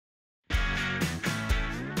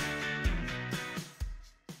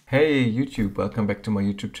Hey YouTube, welcome back to my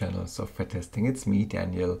YouTube channel, Software Testing. It's me,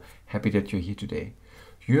 Daniel. Happy that you're here today.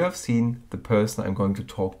 You have seen the person I'm going to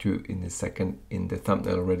talk to in a second in the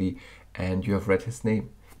thumbnail already, and you have read his name.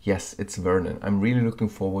 Yes, it's Vernon. I'm really looking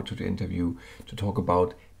forward to the interview to talk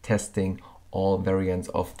about testing, all variants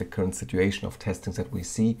of the current situation of testings that we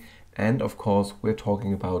see, and of course, we're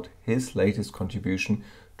talking about his latest contribution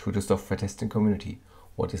to the software testing community.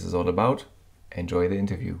 What this is all about? Enjoy the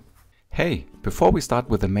interview. Hey, before we start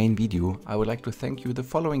with the main video, I would like to thank you the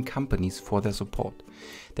following companies for their support.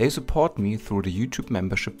 They support me through the YouTube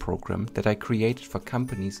membership program that I created for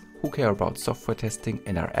companies who care about software testing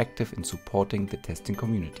and are active in supporting the testing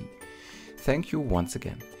community. Thank you once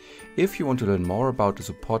again. If you want to learn more about the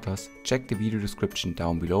supporters, check the video description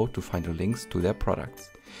down below to find the links to their products.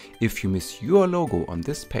 If you miss your logo on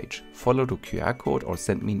this page, follow the QR code or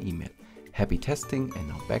send me an email. Happy testing, and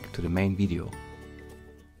now back to the main video.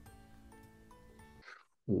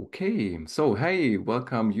 Okay, so hey,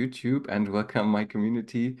 welcome YouTube and welcome my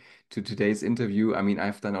community to today's interview.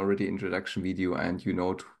 I've done already introduction video and you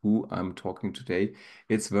know to who I'm talking today.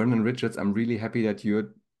 It's Vernon Richards. I'm really happy that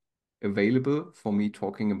you're available for me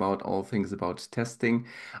talking about all things about testing.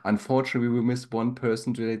 Unfortunately, we missed one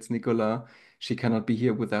person today. It's Nicola. She cannot be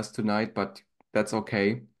here with us tonight, but that's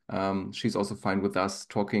okay. She's also fine with us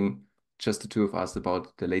talking, just the two of us,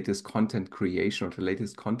 about the latest content creation or the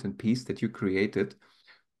latest content piece that you created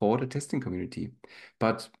for the testing community.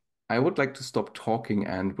 But I would like to stop talking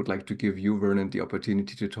and would like to give you, Vernon, the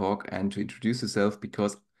opportunity to talk and to introduce yourself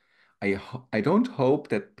because I don't hope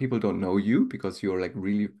that people don't know you because you're like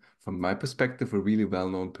really, from my perspective, a really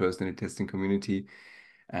well-known person in the testing community.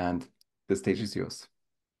 And the stage is yours.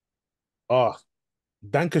 Ah,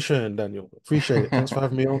 Dankeschön, Daniel. Appreciate it. Thanks for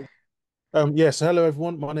having me on. Yes, hello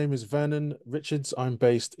everyone. My name is Vernon Richards. I'm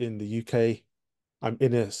based in the UK. I'm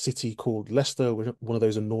in a city called Leicester, one of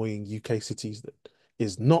those annoying UK cities that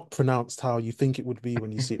is not pronounced how you think it would be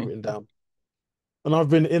when you see it written down. And I've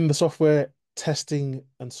been in the software testing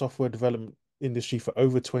and software development industry for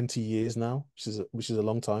over 20 years now, which is a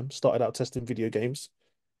long time. Started out testing video games.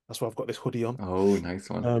 That's why I've got this hoodie on. Oh, nice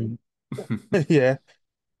one. Um, yeah.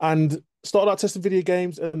 And started out testing video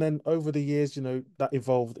games, and then over the years, that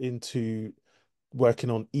evolved into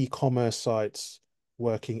working on e-commerce sites,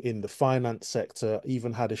 working in the finance sector,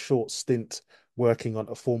 even had a short stint working on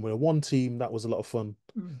a Formula One team. That was a lot of fun.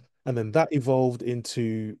 Mm. And then that evolved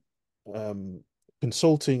into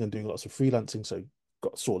consulting and doing lots of freelancing. So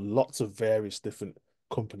got sort of lots of various different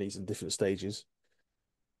companies in different stages.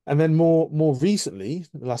 And then more recently,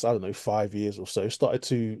 the last, I don't know, 5 years or so, started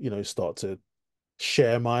to, start to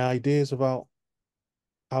share my ideas about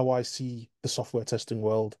how I see the software testing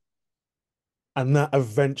world. And that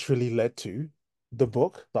eventually led to the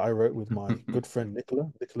book that I wrote with my good friend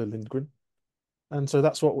Nicola Lindgren. And so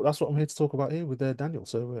that's what I'm here to talk about here with Daniel.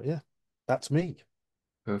 So yeah, that's me.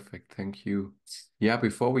 Perfect, thank you. Yeah,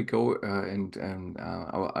 before we go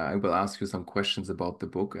I will ask you some questions about the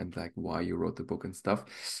book and like why you wrote the book and stuff.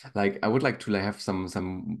 Like I would like to like, have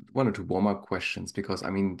some one or two warm-up questions because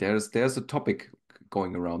there's a topic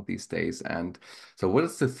going around these days. And so what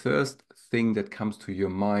is the first thing that comes to your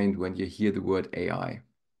mind when you hear the word AI?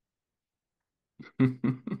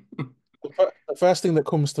 The first thing that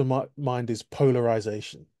comes to my mind is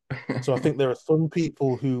polarization. So I think there are some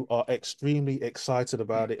people who are extremely excited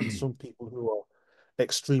about it, and some people who are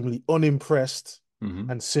extremely unimpressed hmm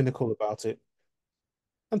and cynical about it.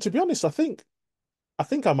 And to be honest, I think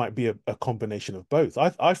I might be a combination of both.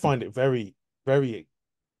 I find it very, very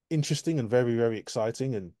interesting and very, very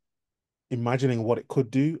exciting and imagining what it could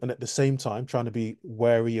do, and at the same time trying to be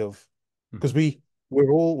wary of because hmm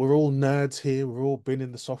we're all nerds here. We've all been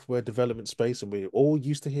in the software development space, and we're all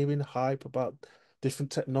used to hearing hype about different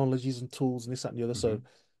technologies and tools and this, that, and the other. So hmm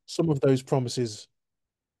some of those promises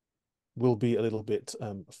will be a little bit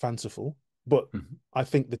fanciful, but hmm I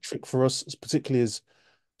think the trick for us, particularly as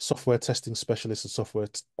software testing specialists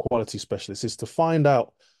and quality specialists, is to find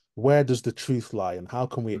out where does the truth lie and how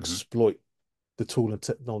can we hmm exploit the tool and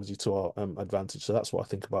technology to our advantage. So that's what I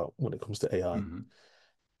think about when it comes to AI. hmm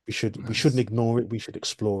We shouldn't Nice. ignore it. We should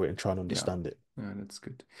explore it and try and Yeah. understand it. Yeah, that's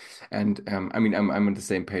good. And I'm on the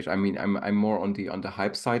same page. I'm more on the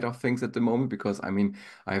hype side of things at the moment because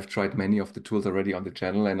I have tried many of the tools already on the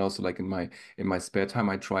channel and also like in my spare time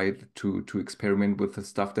I tried to experiment with the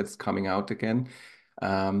stuff that's coming out again.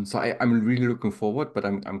 So I'm really looking forward, but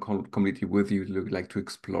I'm completely with you. Like to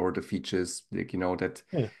explore the features, like that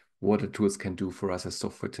Yeah, what the tools can do for us as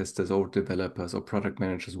software testers or developers or product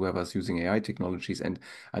managers, whoever's using AI technologies. And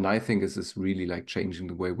I think this is really like changing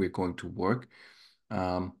the way we're going to work.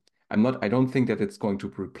 I don't think that it's going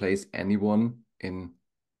to replace anyone in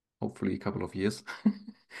hopefully a couple of years.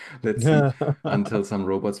 Let's see Yeah. until some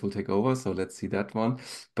robots will take over. So let's see that one.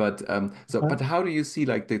 But how do you see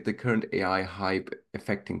like the current AI hype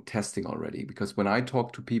affecting testing already? Because when I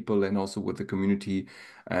talk to people and also with the community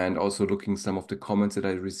and also looking some of the comments that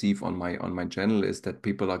I receive on my channel is that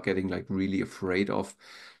people are getting like really afraid of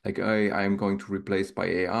like I'm going to replace by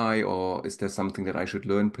AI, or is there something that I should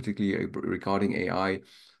learn particularly regarding AI?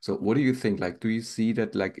 So what do you think? Like, do you see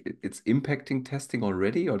that like it's impacting testing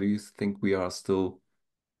already, or do you think we are still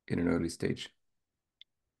in an early stage?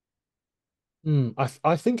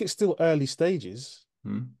 I think it's still early stages,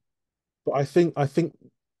 Hmm? but I think I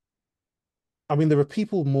mean there are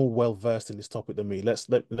people more well versed in this topic than me.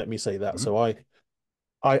 Let me say that. Hmm? So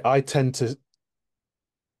I tend to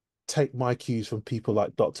take my cues from people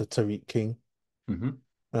like Dr. Tariq King, Hmm?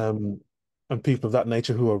 um, and people of that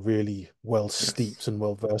nature who are really well Yes. steeped and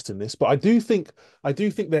well versed in this. But I do think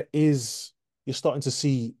you're starting to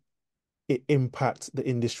see it impact the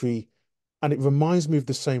industry, and it reminds me of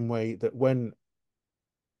the same way that when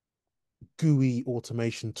GUI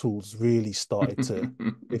automation tools really started to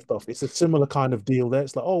lift off. It's a similar kind of deal there.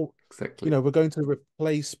 It's like, oh, Exactly. we're going to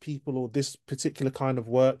replace people or this particular kind of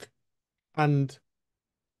work. And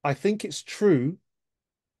I think it's true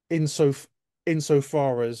in so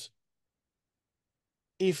insofar as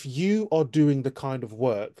if you are doing the kind of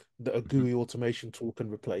work that a Hmm? GUI automation tool can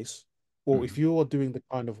replace, or if Hmm? you are doing the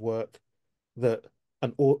kind of work that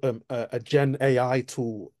a Gen AI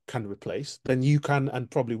tool can replace, then you can and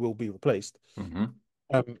probably will be replaced. Hmm?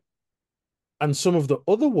 Um, and some of the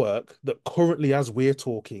other work that currently, as we're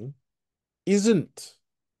talking, isn't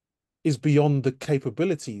is beyond the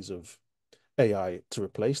capabilities of AI to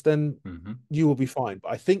replace, then Hmm? you will be fine.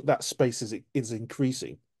 But I think that space is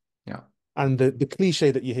increasing. Yeah. And the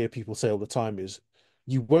cliche that you hear people say all the time is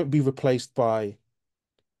you won't be replaced by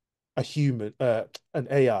a human, an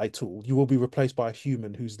AI tool. You will be replaced by a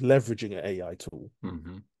human who's leveraging an AI tool.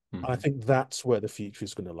 Hmm? And I Hmm? think that's where the future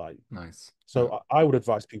is going to lie. Nice. So Yeah. I would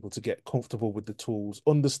advise people to get comfortable with the tools,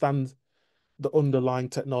 understand the underlying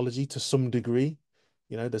technology to some degree.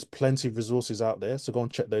 There's plenty of resources out there, so go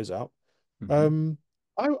and check those out. Hmm? Um,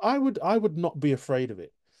 I would not be afraid of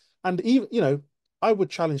it, and even I would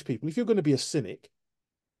challenge people. If you're going to be a cynic,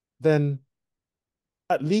 then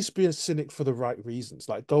at least be a cynic for the right reasons.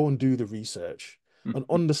 Like go and do the research and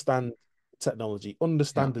Hmm? understand technology, Yeah.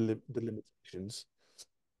 understand the limitations,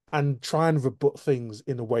 and try and rebut things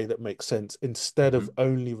in a way that makes sense instead of Hmm?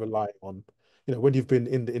 only relying on, when you've been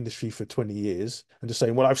in the industry for 20 years and just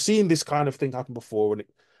saying, well, I've seen this kind of thing happen before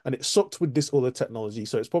and it sucked with this other technology,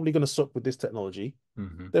 so it's probably going to suck with this technology.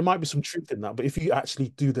 Hmm? There might be some truth in that, but if you actually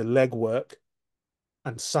do the legwork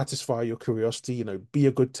and satisfy your curiosity, be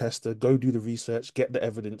a good tester, go do the research, get the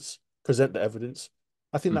evidence, present the evidence,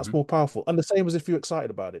 I think that's Hmm? more powerful. And the same as if you're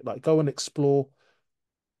excited about it, like go and explore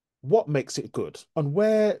what makes it good and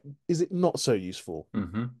where is it not so useful,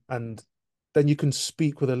 Hmm? and then you can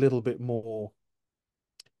speak with a little bit more.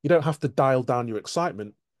 You don't have to dial down your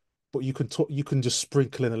excitement, but you can just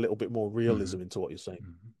sprinkle in a little bit more Hmm? realism into what you're saying.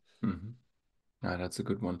 Hmm? Hmm? Yeah, that's a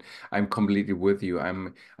good one. I'm completely with you.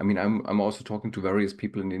 I'm also talking to various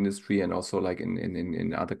people in the industry and also like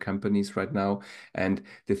in other companies right now. And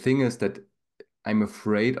the thing is that I'm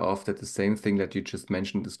afraid of that the same thing that you just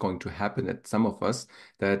mentioned is going to happen at some of us,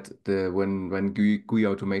 that when GUI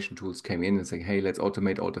automation tools came in and saying, hey, let's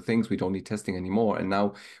automate all the things, we don't need testing anymore. And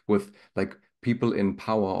now with like people in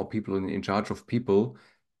power or people in charge of people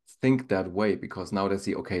think that way because now they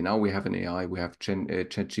see, okay, now we have an AI, we have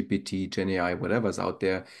ChatGPT, Gen AI, whatever's out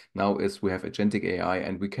there. Now is we have agentic AI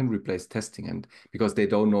and we can replace testing, and because they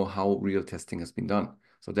don't know how real testing has been done.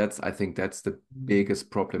 So I think that's the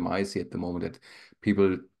biggest problem I see at the moment, that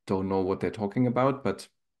people don't know what they're talking about, but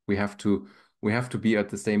we have to we have to be at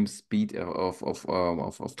the same speed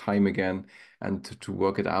of time again, and to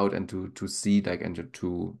work it out and to see like and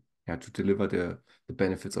to yeah, to deliver the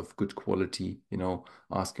benefits of good quality,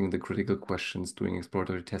 asking the critical questions, doing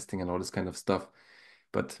exploratory testing and all this kind of stuff.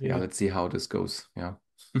 But yeah, Yeah, let's see how this goes. Yeah.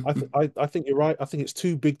 I think you're right. I think it's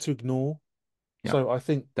too big to ignore. Yeah, So I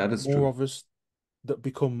think that is more true. of us that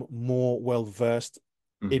become more well versed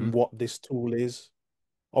in Hmm. what this tool is.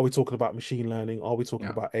 Are we talking about machine learning? Are we talking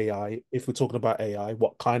Yeah. about AI? If we're talking about AI,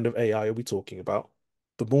 what kind of AI are we talking about?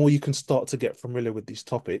 The more you can start to get familiar with these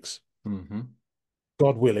topics, Hmm.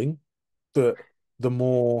 God willing, the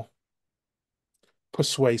more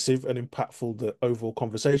persuasive and impactful the overall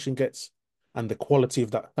conversation gets, and the quality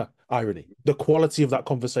of that irony, the quality of that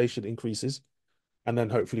conversation increases, and then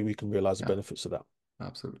hopefully we can realize the Yeah. benefits of that.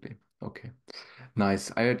 Absolutely. Okay.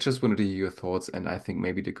 Nice. I just wanted to hear your thoughts, and I think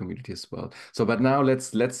maybe the community as well. So, but now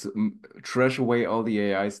let's trash away all the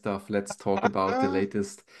AI stuff. Let's talk about the Ah,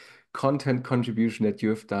 latest content contribution that you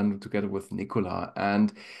have done together with Nicola.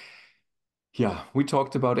 And yeah, we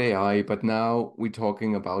talked about AI, but now we're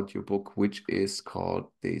talking about your book, which is called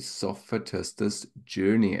The Software Tester's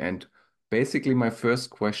Journey. And basically, my first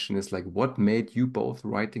question is like, what made you both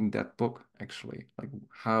writing that book, actually? Like,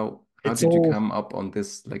 how it's did you all come up on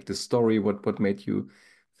this, like the story? What made you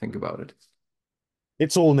think about it?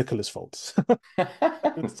 it's all Nicola's fault.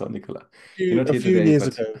 So, Nicola, you're few not a here few today, years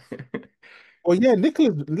but ago. Well, yeah,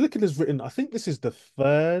 Nicola's written. I think this is the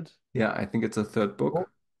third yeah, I think it's a third book book.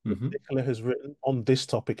 that Hmm. Nicola has written on this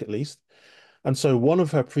topic, at least. And so one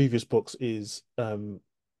of her previous books is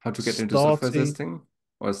How to get into software starting testing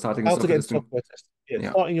or starting how to software get into testing? software testing. Yeah, Yeah.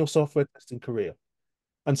 starting your software testing career.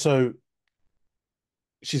 And so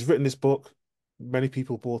she's written this book. Many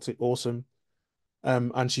people bought it. Awesome.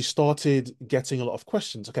 And she started getting a lot of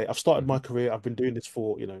questions. Okay, I've started my Hmm. career. I've been doing this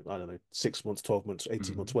for, I don't know, 6 months, 12 months,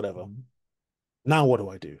 18 months, Hmm. whatever. Now what do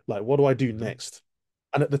I do? Like, what do I do Hmm. next?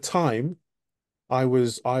 And at the time, I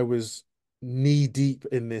was knee deep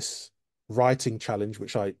in this writing challenge,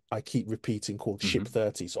 which I keep repeating called Ship Hmm.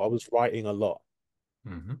 30. So I was writing a lot.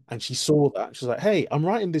 Hmm. And she saw that. She's like, hey, I'm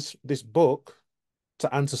writing this book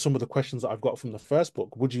to answer some of the questions that I've got from the first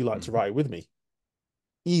book. Would you like to Hmm. write it with me?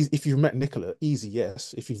 Easy, if you've met Nicola, easy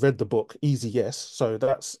yes. If you've read the book, easy yes. So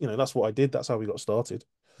that's what I did. That's how we got started.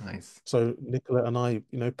 Nice. So Nicola and I,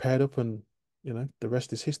 paired up and the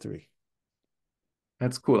rest is history.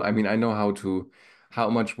 That's cool. I mean, I know how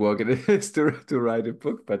much work it is to write a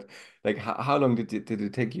book, but like how long did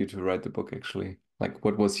it take you to write the book actually? Like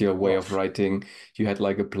what was your way Oh, of writing? You had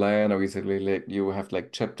like a plan, or basically like you have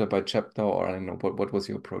like chapter by chapter, or I don't know, what was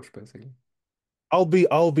your approach basically? I'll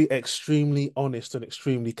be extremely honest and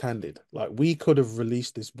extremely candid. Like we could have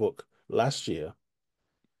released this book last year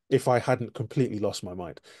if I hadn't completely lost my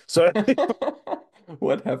mind. So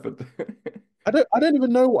What happened? I don't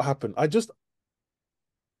even know what happened. I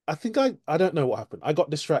think I don't know what happened. I got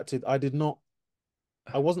distracted. I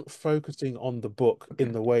wasn't focusing on the book in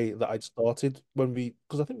Okay. the way that I'd started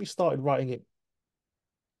because I think we started writing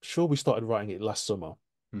it last summer,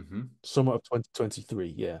 Hmm. summer of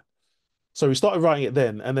 2023. Yeah. So we started writing it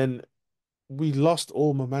then, and then we lost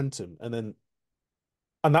all momentum, and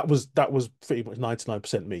that was pretty much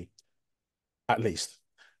 99% me, at least.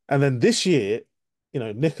 And then this year,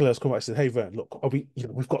 Nicola's come back and said, "Hey, Vern, look,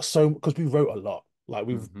 we've got so because we wrote a lot, like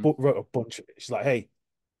Hmm. wrote a bunch of it." She's like, "Hey,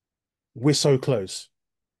 we're so close.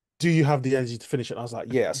 Do you have the energy to finish it?" And I was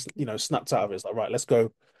like, "Yes." Snapped out of it. It's like, right, let's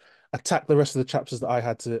go attack the rest of the chapters that I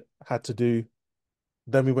had to do.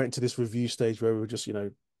 Then we went to this review stage where we were just,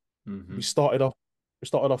 we Hmm. started off we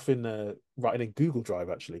started off in writing in Google Drive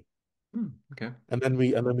actually. Okay. And then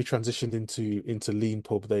we transitioned into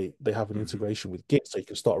Leanpub. They have an Hmm. integration with Git, so you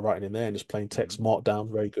can start writing in there and just plain text Hmm.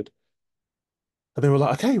 markdown, very good. And then we're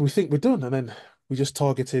like, okay, we think we're done. And then we just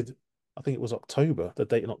targeted, I think it was October, the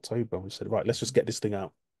date in October. And we said, right, let's just Hmm. get this thing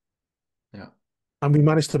out. Yeah. And we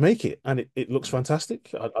managed to make it, and it looks Nice.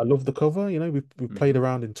 fantastic. I love the cover. We played Hmm.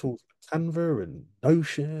 around in tools like Canva and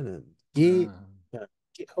Notion and Git, Ah.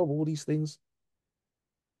 GitHub, all these things.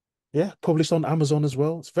 Yeah, published on Amazon as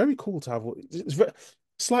well. It's very cool to have.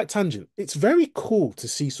 Slight tangent. It's very cool to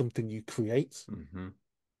see something you create Hmm.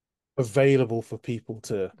 available for people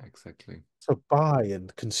Exactly. to buy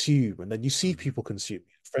and consume, and then you see Hmm. people consume.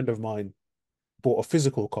 A friend of mine bought a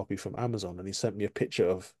physical copy from Amazon, and he sent me a picture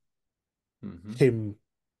of Hmm. him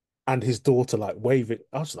and his daughter like waving.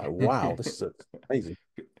 I was like, wow, this is amazing.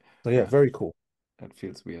 So yeah, Yeah, very cool. that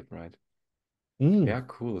feels weird, right? Mm, Yeah,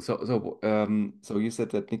 cool. So you said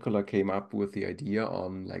that Nicola came up with the idea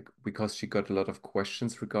on like because she got a lot of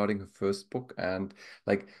questions regarding her first book and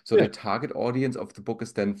like so yeah. the target audience of the book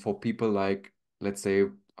is then for people like let's say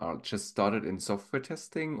are just started in software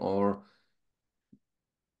testing or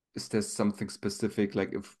is there something specific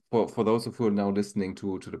like if for those of who are now listening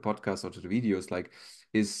to the podcast or to the videos like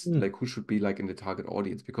is Mm. like who should be like in the target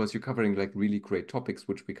audience because you're covering like really great topics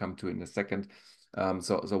which we come to in a second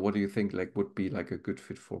so what do you think like would be like a good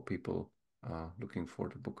fit for people looking for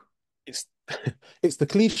the book. It's it's the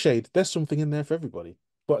cliched. There's something in there for everybody,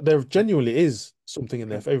 but there genuinely is something in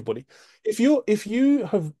there Okay. for everybody. If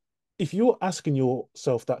you're asking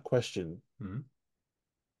yourself that question, Hmm.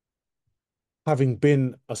 having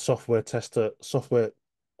been a software tester, software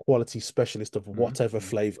quality specialist of Hmm. whatever Hmm.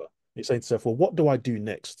 flavor, you're saying to yourself, well, what do I do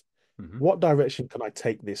next? Hmm. What direction can I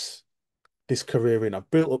take this career in?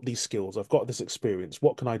 I've built up these skills. I've got this experience.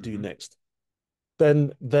 What can I do Hmm. next?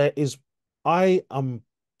 Then there is, I am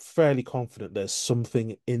fairly confident there's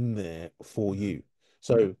something in there for Hmm. you. Yeah.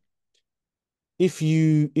 So if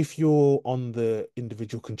you're on the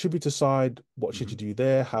individual contributor side, what should you Hmm. do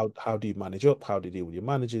there? How do you manage up? How do you deal with your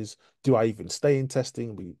managers? Do I even stay in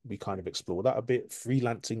testing? We kind of explore that a bit.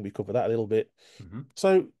 Freelancing, we cover that a little bit. Hmm.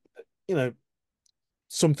 So, you know,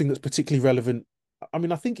 something that's particularly relevant. I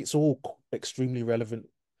mean, I think it's all extremely relevant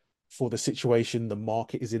for the situation the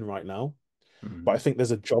market is in right now. But I Hmm. think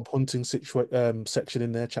there's a job hunting section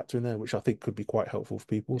in there, chapter in there, which I think could be quite helpful for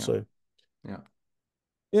people. Yeah. So Yeah.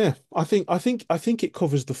 yeah, I think it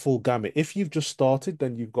covers the full gamut. If you've just started,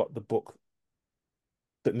 then you've got the book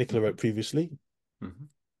that Nicola Hmm. wrote previously. Hmm.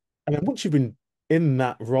 And then once you've been in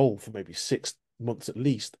that role for maybe 6 months at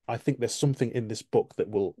least, I think there's something in this book that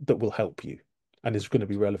will help you and is going to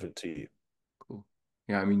be Perfect. relevant to you. Cool.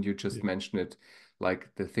 Yeah, I mean, you just Yeah. mentioned it,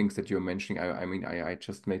 like the things that you're mentioning. I mean, I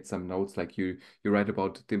just made some notes. Like you write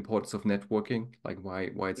about the importance of networking, like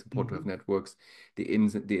why it's important to have Mhm. networks, the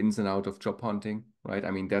ins and out of job hunting, right?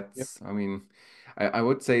 I mean, Yep. I mean, I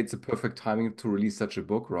would say it's a perfect timing to release such a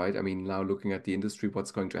book, right? I mean, now looking at the industry,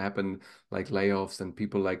 what's going to happen, like layoffs and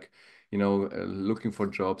people like, looking for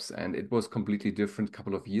jobs, and it was completely different a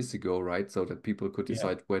couple of years ago, right? So that people could Yeah.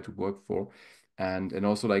 decide where to work for. And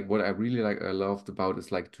also like what I really like I loved about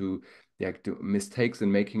is like to yeah to mistakes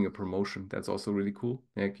in making a promotion. That's also really cool.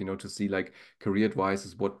 Like to see like career advice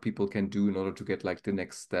is what people can do in order to get like the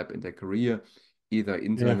next step in their career, either Yeah.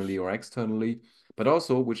 internally or externally. But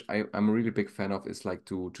also, which I'm a really big fan of, is like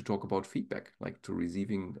to talk about feedback, like to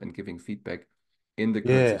receiving and giving feedback in the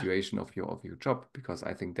current Yeah. situation of your job, because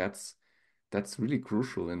I think that's really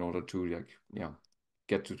crucial in order to like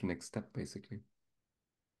get to the next step basically.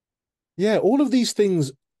 Yeah. All of these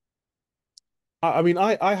things. I mean,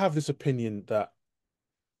 I have this opinion that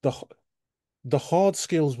the the hard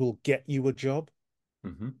skills will get you a job,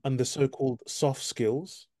 Hmm. and the so-called soft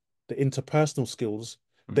skills, the interpersonal skills,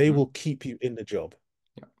 they Hmm. will keep you in the job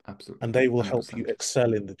Yeah, absolutely. and they will help you 100%.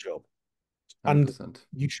 excel in the job. And 100%.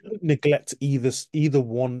 you shouldn't neglect either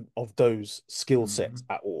one of those skill sets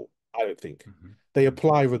Hmm. at all. I don't think Hmm. they Hmm.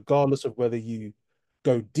 apply regardless of whether you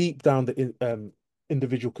go deep down the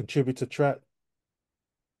individual contributor track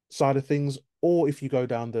side of things, or if you go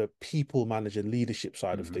down the people manager leadership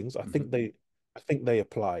side of Hmm. things. Hmm. I think they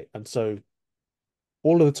apply. And so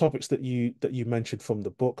all of the topics that you mentioned from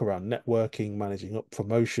the book around networking, managing up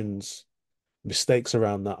promotions, mistakes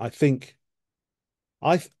around that, I think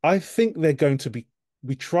they're going to be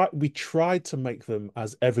we tried to make them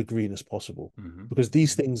as evergreen as possible Hmm. because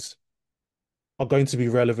these Hmm. things are going to be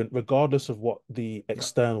relevant regardless of what the Yeah.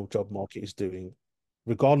 external job market is doing,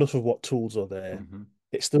 regardless of what tools are there. Hmm.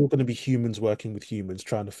 It's still going to be humans working with humans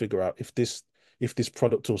trying to figure out if this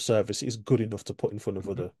product or service is good enough to put in front of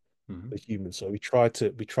Hmm. Hmm. the humans. So we try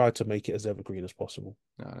to make it as evergreen as possible.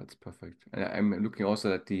 Yeah, that's perfect. And I'm looking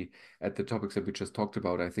also at the topics that we just talked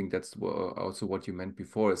about. I think that's also what you meant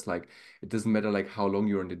before. It's like it doesn't matter like how long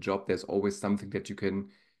you're in the job. There's always something that you can,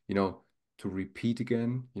 you know, to repeat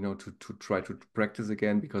again. To try to practice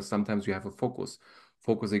again, because sometimes you have a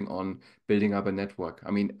focusing on building up a network.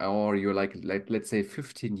 I mean, or you're like let's say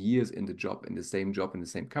 15 years in the job, in the same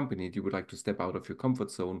company. You would like to step out of your comfort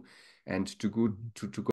zone and to go Mhm. to go